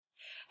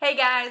Hey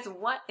guys,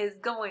 what is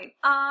going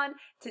on?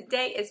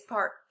 Today is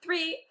part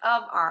 3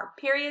 of our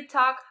period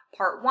talk.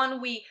 Part 1,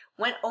 we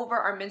went over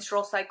our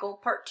menstrual cycle.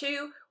 Part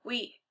 2,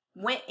 we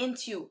went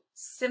into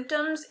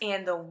symptoms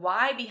and the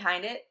why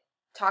behind it,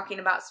 talking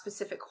about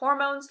specific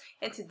hormones.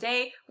 And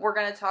today we're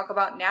going to talk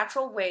about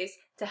natural ways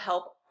to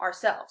help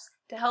ourselves,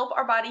 to help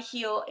our body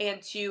heal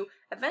and to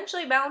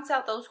eventually balance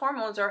out those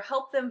hormones or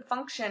help them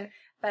function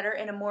better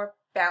in a more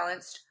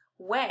balanced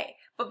way.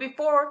 But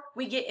before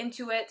we get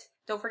into it,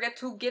 don't forget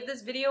to give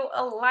this video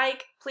a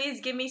like.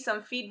 Please give me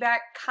some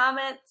feedback,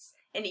 comments,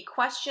 any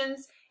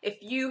questions. If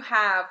you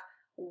have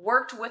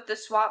worked with the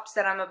swaps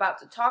that I'm about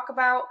to talk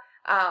about,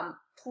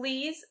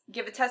 please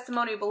give a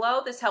testimony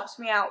below. This helps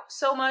me out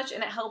so much,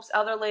 and it helps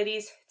other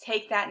ladies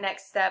take that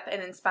next step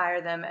and inspire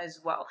them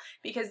as well.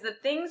 Because the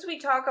things we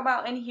talk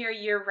about in here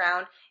year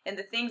round and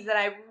the things that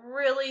I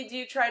really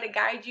do try to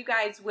guide you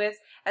guys with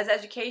as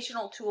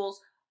educational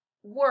tools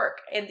work,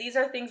 and these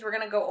are things we're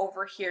going to go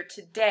over here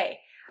today.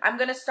 I'm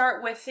going to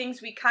start with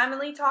things we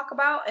commonly talk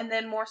about and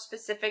then more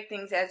specific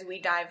things as we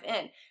dive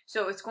in.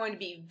 So it's going to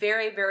be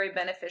very, very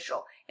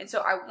beneficial. And so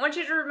I want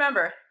you to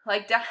remember,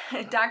 like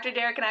Dr.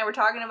 Derek and I were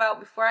talking about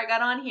before I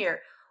got on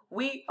here,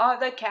 we are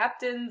the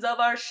captains of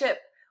our ship.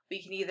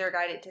 We can either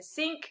guide it to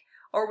sink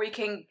or we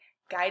can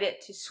guide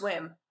it to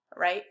swim,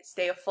 right?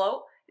 Stay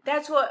afloat.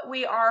 That's what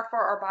we are for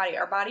our body.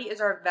 Our body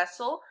is our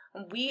vessel,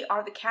 and we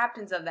are the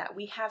captains of that.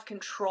 We have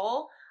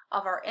control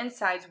of our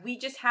insides. We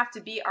just have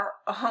to be our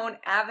own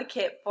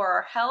advocate for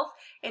our health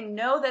and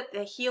know that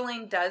the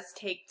healing does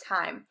take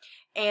time.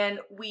 And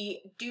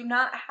we do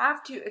not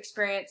have to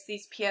experience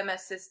these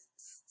PMS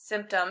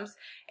symptoms,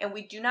 and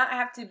we do not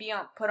have to be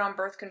put on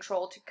birth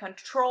control to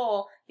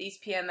control these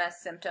PMS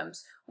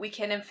symptoms. We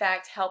can in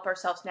fact help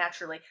ourselves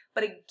naturally.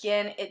 But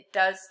again, it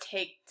does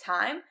take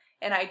time,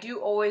 and I do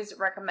always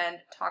recommend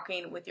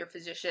talking with your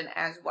physician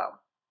as well.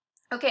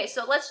 Okay,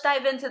 so let's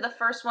dive into the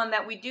first one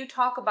that we do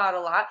talk about a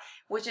lot,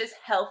 which is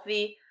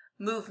healthy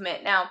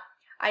movement. Now,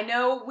 I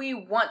know we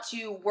want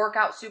to work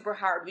out super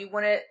hard. We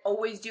want to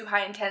always do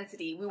high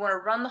intensity. We want to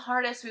run the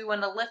hardest. We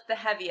want to lift the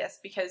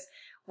heaviest because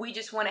we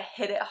just want to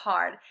hit it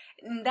hard.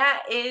 And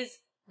that is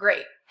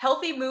great.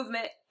 Healthy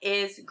movement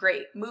is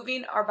great.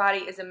 Moving our body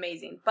is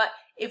amazing. But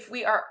if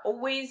we are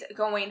always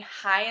going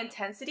high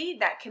intensity,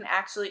 that can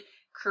actually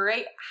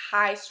create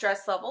high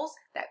stress levels.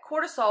 That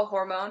cortisol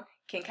hormone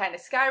can kind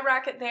of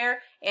skyrocket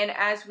there, and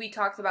as we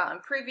talked about in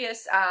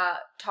previous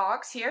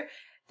talks here,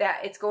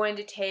 that it's going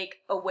to take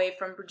away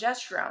from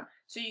progesterone.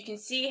 So you can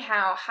see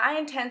how high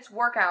intense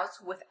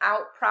workouts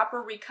without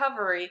proper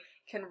recovery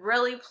can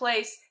really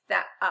place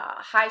that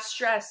high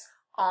stress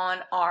on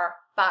our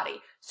body.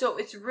 So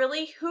it's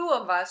really who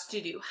of us to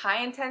do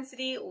high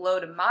intensity, low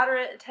to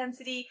moderate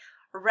intensity,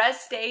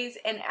 rest days,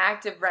 and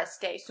active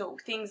rest days. So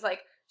things like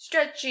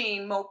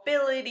stretching,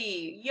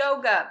 mobility,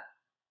 yoga.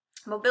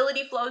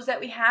 Mobility flows that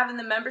we have in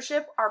the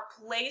membership are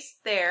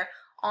placed there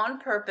on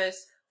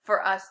purpose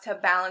for us to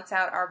balance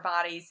out our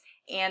bodies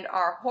and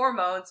our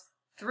hormones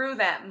through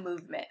that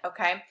movement,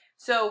 okay?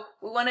 So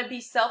we want to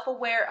be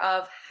self-aware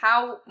of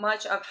how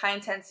much of high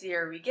intensity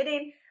are we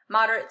getting,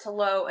 moderate to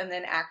low, and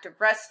then active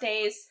rest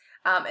days,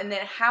 and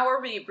then how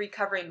are we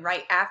recovering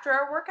right after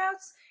our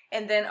workouts,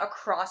 and then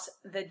across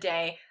the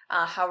day,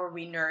 how are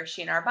we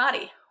nourishing our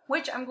body,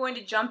 which I'm going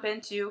to jump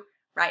into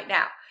right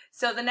now.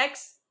 So the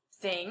next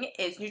thing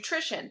is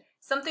nutrition.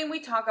 Something we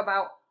talk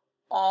about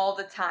all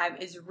the time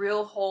is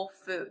real whole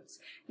foods.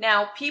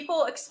 Now,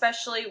 people,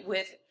 especially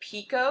with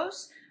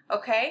PCOS,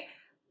 okay,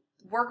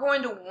 we're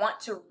going to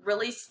want to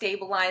really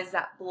stabilize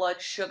that blood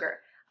sugar.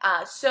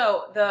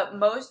 So the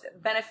most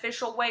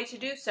beneficial way to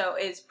do so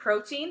is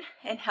protein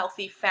and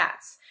healthy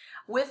fats.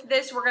 With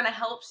this, we're going to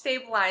help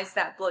stabilize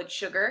that blood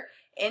sugar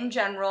in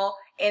general,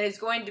 and is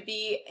going to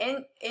be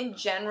in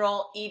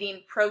general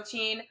eating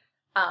protein,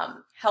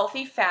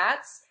 healthy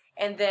fats,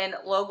 and then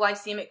low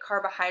glycemic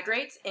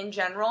carbohydrates in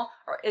general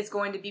is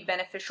going to be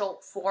beneficial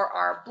for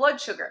our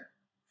blood sugar.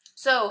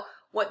 So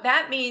what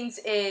that means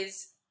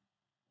is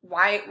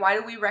why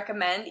do we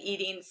recommend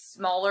eating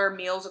smaller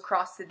meals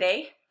across the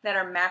day that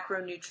are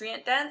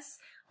macronutrient dense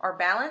or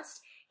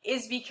balanced,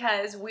 is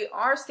because we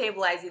are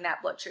stabilizing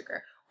that blood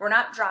sugar. We're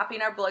not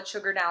dropping our blood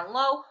sugar down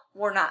low.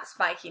 We're not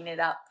spiking it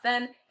up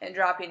then and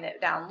dropping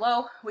it down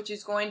low, which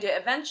is going to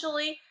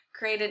eventually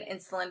create an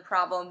insulin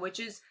problem, which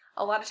is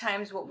a lot of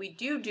times what we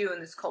do in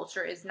this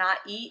culture is not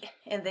eat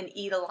and then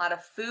eat a lot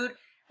of food,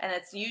 and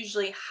it's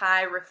usually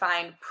high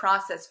refined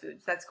processed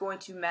foods. That's going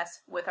to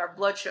mess with our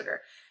blood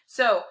sugar.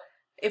 So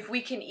if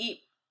we can eat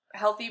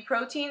healthy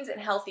proteins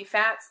and healthy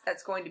fats,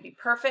 that's going to be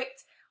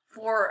perfect.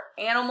 For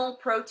animal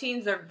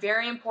proteins, they're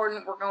very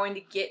important. We're going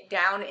to get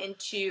down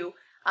into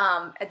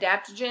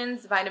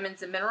adaptogens,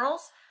 vitamins, and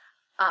minerals.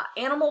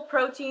 Animal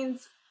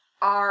proteins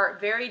are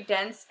very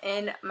dense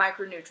in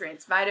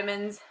micronutrients,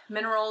 vitamins,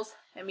 minerals,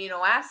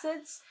 amino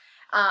acids,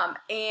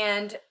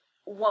 and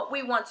what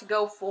we want to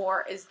go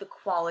for is the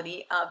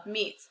quality of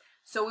meats.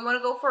 So we want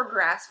to go for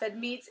grass-fed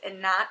meats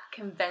and not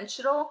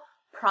conventional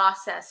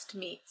processed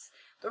meats.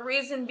 The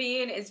reason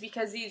being is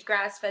because these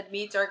grass-fed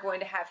meats are going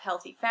to have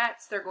healthy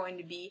fats, they're going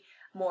to be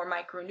more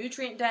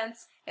micronutrient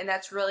dense, and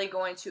that's really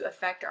going to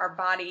affect our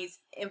body's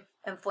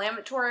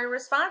inflammatory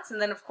response.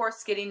 And then of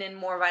course getting in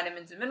more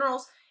vitamins and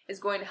minerals is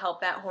going to help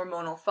that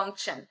hormonal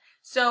function.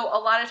 So a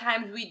lot of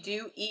times we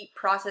do eat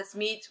processed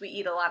meats, we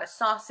eat a lot of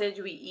sausage,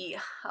 we eat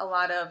a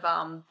lot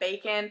of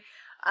bacon,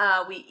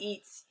 we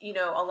eat, you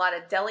know, a lot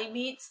of deli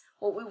meats.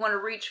 What we want to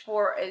reach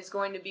for is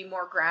going to be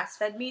more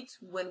grass-fed meats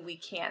when we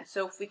can.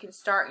 So if we can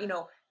start, you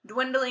know,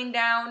 dwindling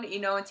down, you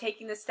know, and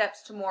taking the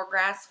steps to more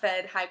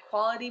grass-fed,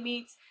 high-quality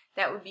meats,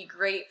 that would be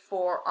great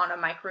for on a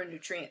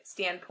micronutrient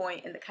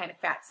standpoint and the kind of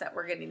fats that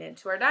we're getting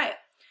into our diet.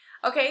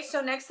 Okay,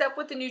 so next up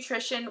with the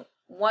nutrition,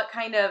 what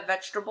kind of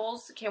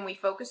vegetables can we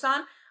focus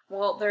on?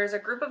 Well, there's a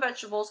group of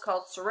vegetables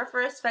called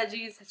cruciferous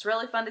veggies. It's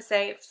really fun to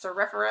say,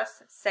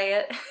 cruciferous, say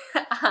it.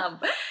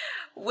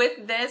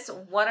 With this,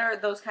 what are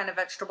those kind of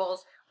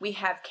vegetables? We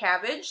have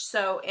cabbage.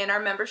 So in our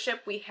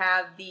membership, we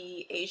have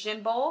the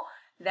Asian bowl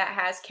that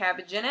has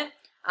cabbage in it.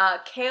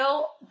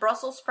 Kale,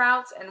 Brussels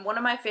sprouts, and one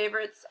of my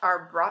favorites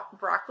are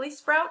broccoli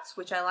sprouts,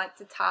 which I like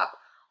to top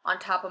on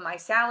top of my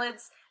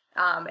salads.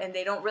 And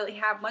they don't really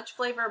have much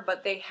flavor,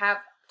 but they have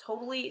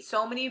totally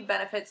so many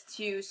benefits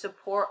to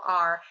support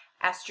our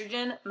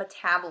estrogen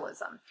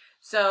metabolism.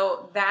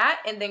 So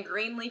that, and then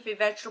green leafy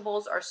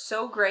vegetables are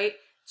so great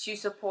to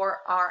support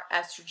our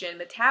estrogen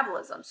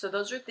metabolism. So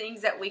those are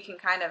things that we can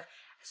kind of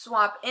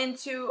swap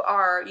into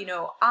our, you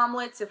know,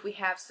 omelets if we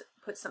have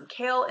put some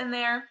kale in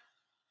there.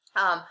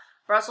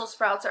 Brussels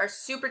sprouts are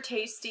super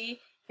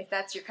tasty if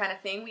that's your kind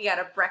of thing. We got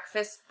a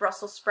breakfast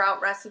Brussels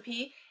sprout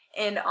recipe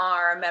in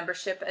our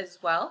membership as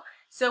well.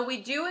 So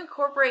we do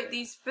incorporate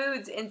these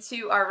foods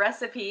into our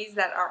recipes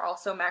that are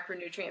also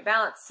macronutrient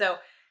balanced. So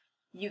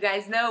you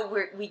guys know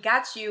we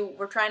got you.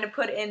 We're trying to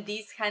put in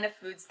these kind of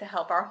foods to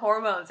help our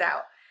hormones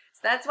out. So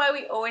that's why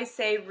we always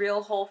say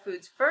real whole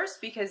foods first,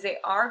 because they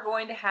are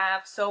going to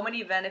have so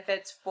many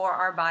benefits for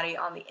our body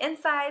on the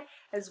inside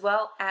as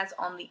well as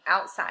on the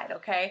outside,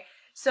 okay?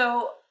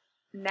 So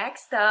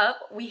next up,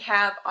 we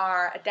have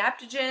our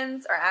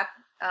adaptogens, our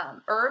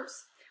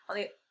herbs, on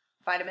the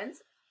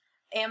vitamins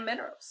and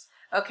minerals.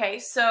 Okay,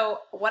 so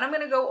what I'm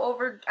going to go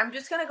over, I'm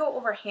just going to go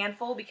over a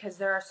handful because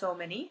there are so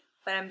many,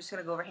 but I'm just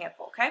going to go over a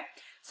handful, okay?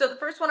 So the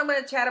first one I'm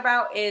going to chat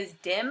about is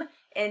DIM,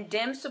 and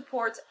DIM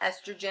supports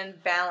estrogen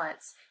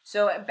balance.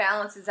 So it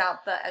balances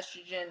out the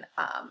estrogen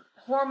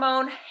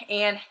hormone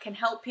and can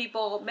help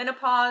people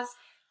menopause,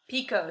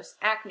 PCOS,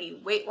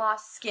 acne, weight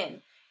loss,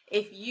 skin.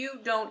 If you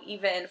don't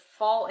even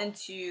fall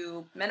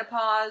into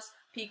menopause,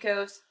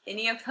 PCOS,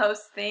 any of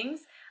those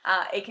things,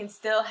 it can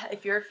still,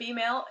 if you're a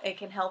female, it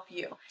can help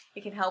you.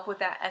 It can help with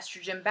that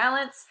estrogen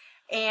balance.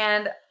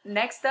 And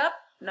next up,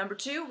 number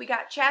 2, we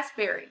got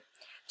chasteberry.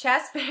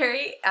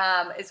 Chasteberry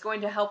is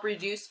going to help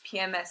reduce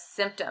PMS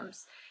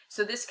symptoms.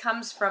 So this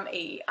comes from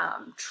a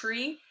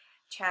tree.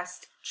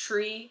 Chaste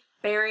tree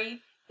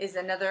berry is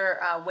another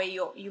way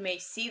you may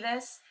see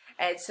this.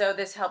 And so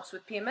this helps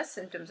with PMS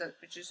symptoms,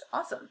 which is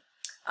awesome.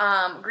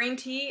 Green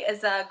tea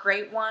is a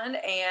great one,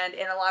 and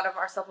in a lot of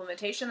our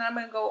supplementation that I'm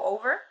going to go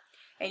over.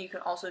 And you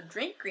can also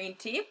drink green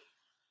tea.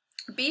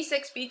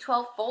 B6,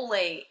 B12,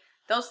 folate,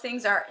 those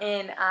things are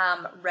in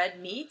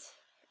red meat,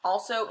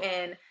 also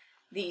in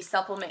the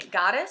supplement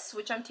Goddess,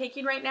 which I'm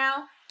taking right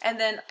now, and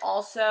then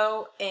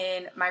also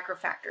in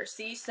Microfactor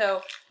C.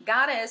 So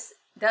Goddess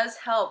does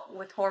help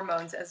with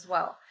hormones as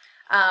well.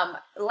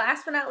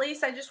 Last but not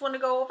least, I just want to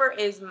go over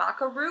is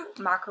maca root.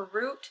 Maca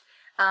root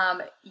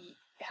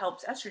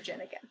helps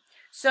estrogen again.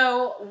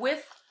 So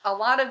with a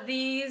lot of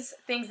these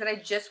things that I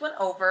just went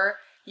over,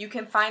 you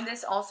can find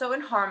this also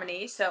in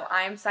Harmony. So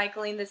I'm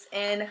cycling this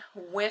in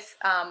with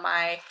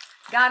my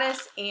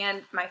Goddess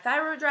and my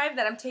Thyroid Drive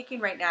that I'm taking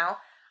right now.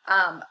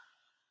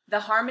 The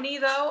Harmony,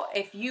 though,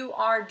 if you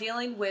are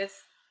dealing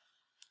with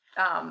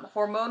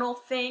hormonal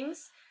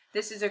things,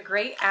 this is a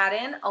great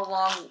add-in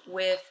along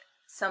with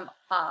some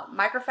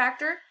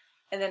Microfactor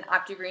and then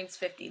OptiGreens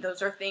 50.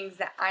 Those are things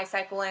that I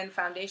cycle in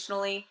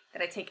foundationally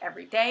that I take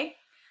every day.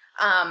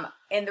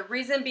 And the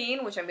reason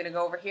being, which I'm going to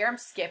go over here, I'm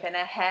skipping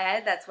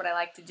ahead. That's what I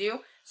like to do.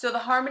 So the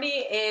Harmony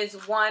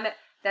is one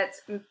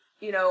that's,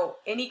 you know,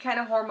 any kind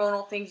of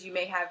hormonal things you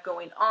may have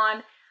going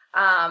on,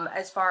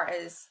 as far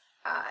as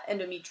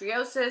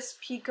endometriosis,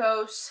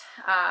 PCOS,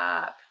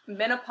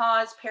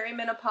 menopause,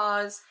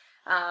 perimenopause,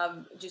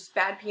 just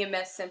bad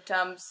PMS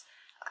symptoms,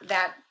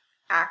 that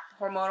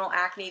hormonal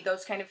acne,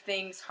 those kind of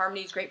things.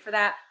 Harmony is great for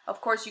that. Of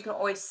course, you can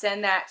always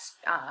send that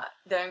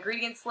the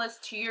ingredients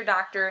list to your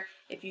doctor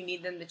if you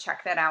need them to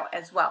check that out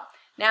as well.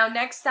 Now,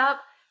 next up,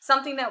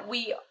 something that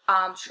we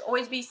should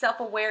always be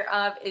self-aware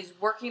of is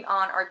working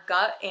on our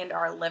gut and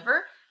our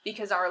liver,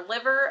 because our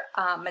liver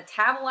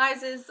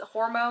metabolizes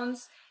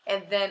hormones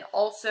and then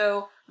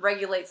also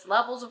regulates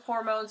levels of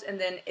hormones, and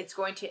then it's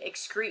going to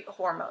excrete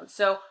hormones.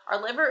 So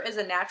our liver is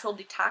a natural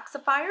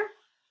detoxifier,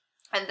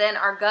 and then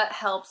our gut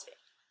helps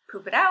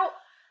poop it out,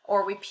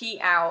 or we pee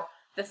out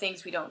the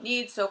things we don't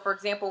need. So for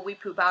example, we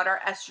poop out our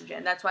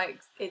estrogen. That's why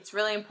it's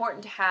really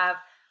important to have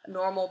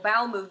normal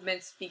bowel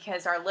movements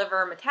because our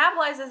liver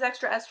metabolizes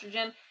extra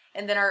estrogen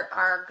and then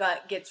our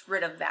gut gets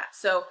rid of that.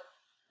 So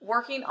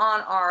working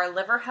on our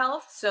liver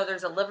health, so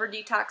there's a liver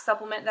detox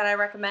supplement that I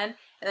recommend,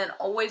 and then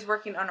always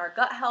working on our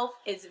gut health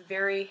is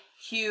very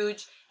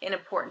huge and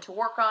important to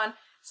work on.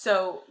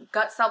 So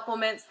gut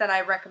supplements that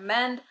I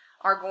recommend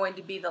are going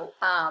to be the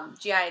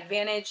GI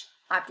Advantage,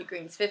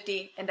 OptiGreens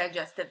 50, and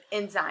Digestive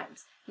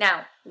Enzymes.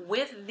 Now,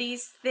 with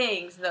these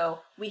things, though,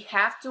 we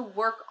have to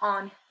work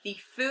on the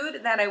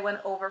food that I went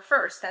over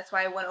first. That's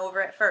why I went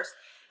over it first.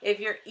 If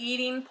you're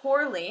eating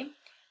poorly,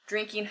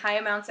 drinking high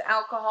amounts of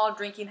alcohol,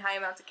 drinking high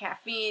amounts of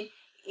caffeine,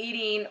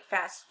 eating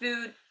fast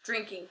food,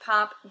 drinking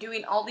pop,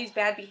 doing all these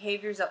bad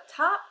behaviors up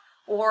top,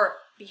 or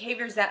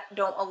behaviors that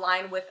don't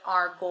align with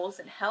our goals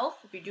and health,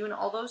 if you're doing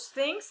all those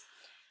things,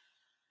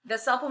 the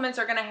supplements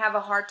are going to have a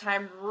hard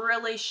time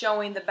really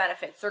showing the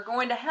benefits. They're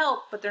going to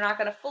help, but they're not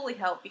going to fully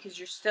help because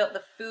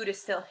the food is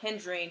still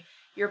hindering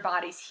your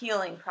body's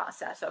healing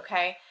process,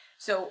 okay?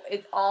 So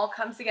it all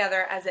comes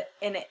together as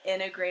an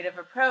integrative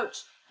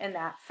approach in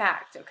that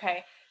fact,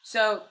 okay?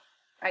 So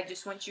I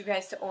just want you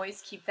guys to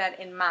always keep that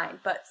in mind.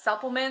 But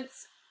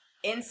supplements,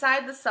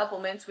 inside the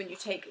supplements, when you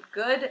take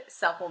good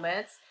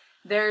supplements,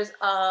 there's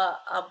a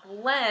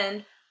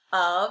blend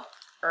of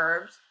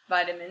herbs,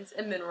 vitamins,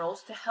 and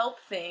minerals to help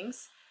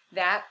things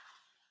that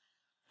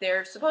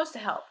they're supposed to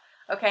help,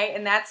 okay?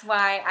 And that's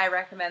why I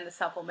recommend the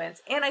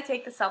supplements, and I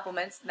take the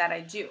supplements that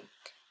I do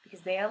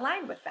because they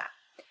align with that.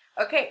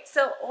 Okay,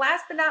 so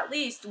last but not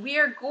least, we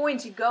are going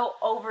to go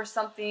over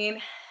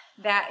something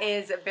that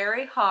is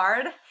very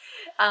hard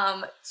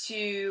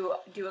to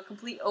do a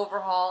complete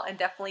overhaul and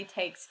definitely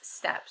takes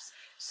steps.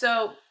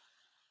 So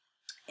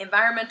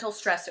environmental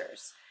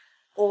stressors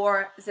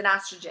or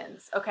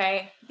xenoestrogens,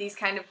 okay? These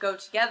kind of go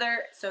together.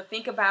 So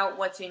think about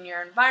what's in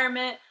your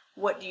environment.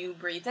 What do you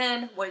breathe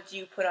in? What do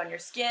you put on your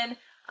skin?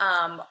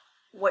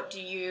 What do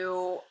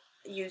you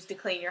use to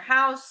clean your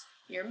house,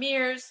 your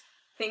mirrors,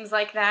 things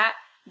like that?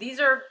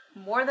 These are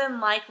more than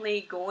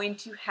likely going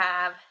to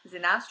have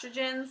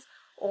xenoestrogens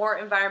or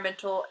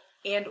environmental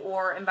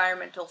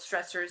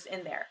stressors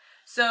in there.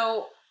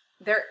 So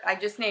I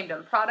just named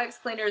them: products,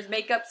 cleaners,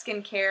 makeup,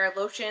 skincare,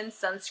 lotion,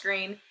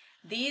 sunscreen.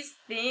 These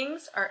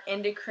things are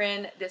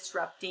endocrine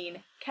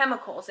disrupting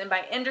chemicals. And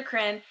by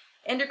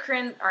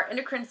our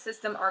endocrine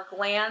system are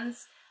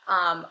glands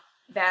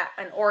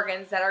and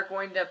organs that are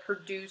going to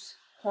produce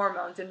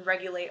hormones and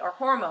regulate our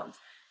hormones.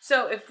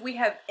 So if we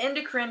have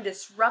endocrine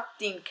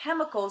disrupting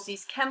chemicals,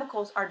 these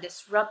chemicals are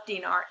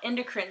disrupting our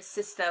endocrine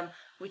system,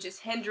 which is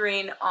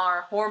hindering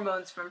our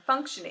hormones from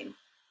functioning.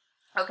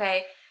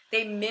 Okay?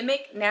 They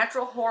mimic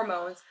natural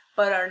hormones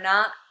but are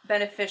not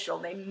beneficial.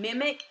 They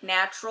mimic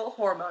natural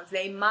hormones.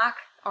 They mock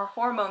our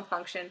hormone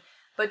function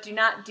but do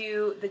not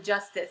do the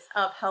justice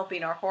of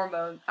helping our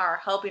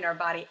helping our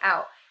body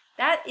out.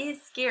 That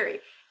is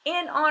scary.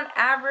 And on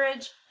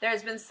average,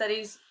 there's been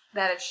studies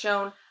that have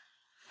shown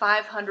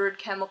 500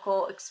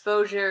 chemical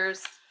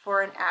exposures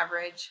for an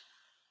average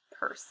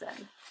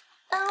person.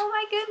 Oh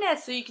my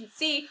goodness. So you can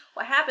see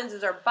what happens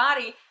is our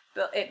body,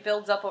 it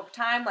builds up over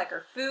time, like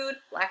our food,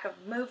 lack of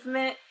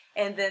movement,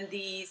 and then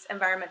these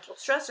environmental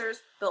stressors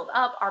build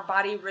up. Our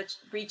body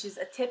reaches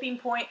a tipping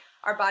point.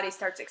 Our body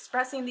starts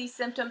expressing these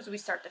symptoms. We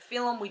start to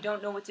feel them. We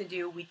don't know what to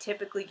do. We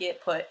typically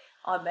get put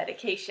on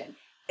medication.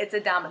 It's a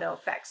domino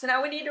effect. So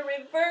now we need to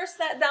reverse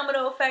that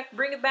domino effect,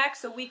 bring it back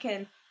so we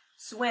can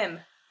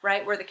swim,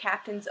 right? We're the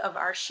captains of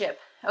our ship.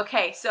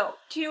 Okay, so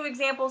 2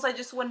 examples I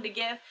just wanted to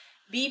give.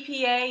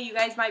 BPA, you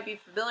guys might be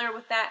familiar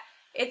with that.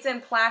 It's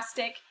in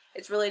plastic.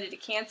 It's related to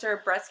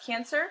cancer, breast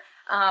cancer.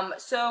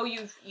 So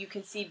you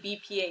can see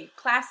BPA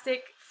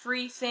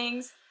plastic-free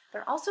things.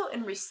 They're also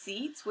in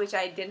receipts, which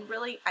I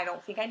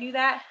don't think I knew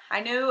that.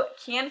 I know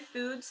canned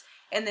foods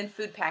and then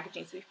food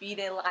packaging. So if you eat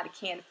a lot of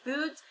canned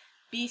foods,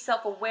 be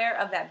self-aware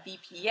of that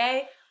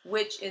BPA,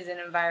 which is an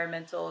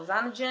environmental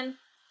xenogen.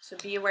 So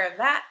be aware of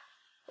that.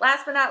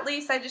 Last but not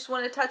least, I just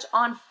want to touch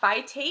on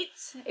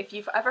phytates. If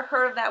you've ever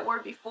heard of that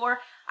word before,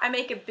 I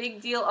make a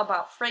big deal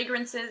about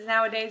fragrances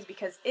nowadays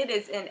because it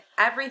is in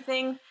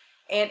everything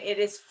and it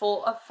is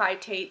full of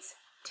phytates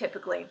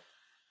typically.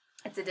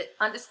 It's an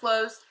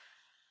undisclosed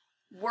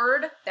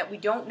word that we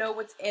don't know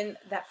what's in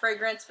that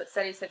fragrance, but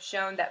studies have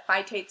shown that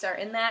phytates are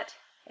in that,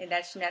 and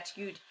that's not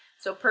good.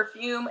 So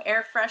perfume,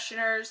 air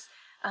fresheners,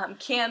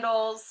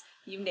 candles,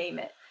 you name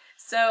it.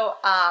 So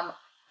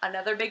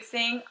another big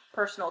thing,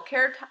 personal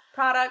care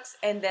products,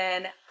 and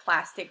then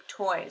plastic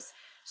toys.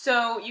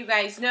 So you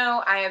guys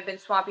know I have been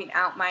swapping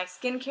out my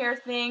skincare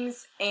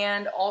things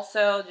and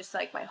also just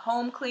like my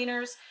home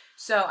cleaners.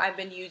 So I've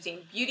been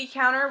using Beauty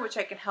Counter, which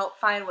I can help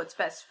find what's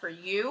best for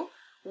you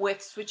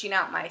with switching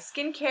out my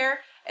skincare.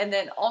 And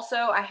then also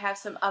I have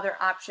some other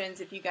options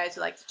if you guys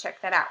would like to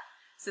check that out.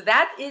 So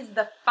that is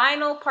the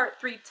final part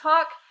 3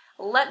 talk.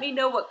 Let me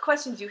know what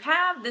questions you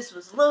have. This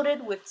was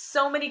loaded with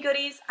so many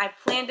goodies. I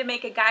plan to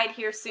make a guide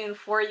here soon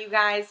for you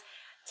guys.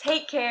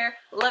 Take care.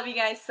 Love you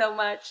guys so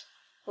much.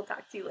 We'll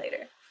talk to you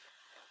later.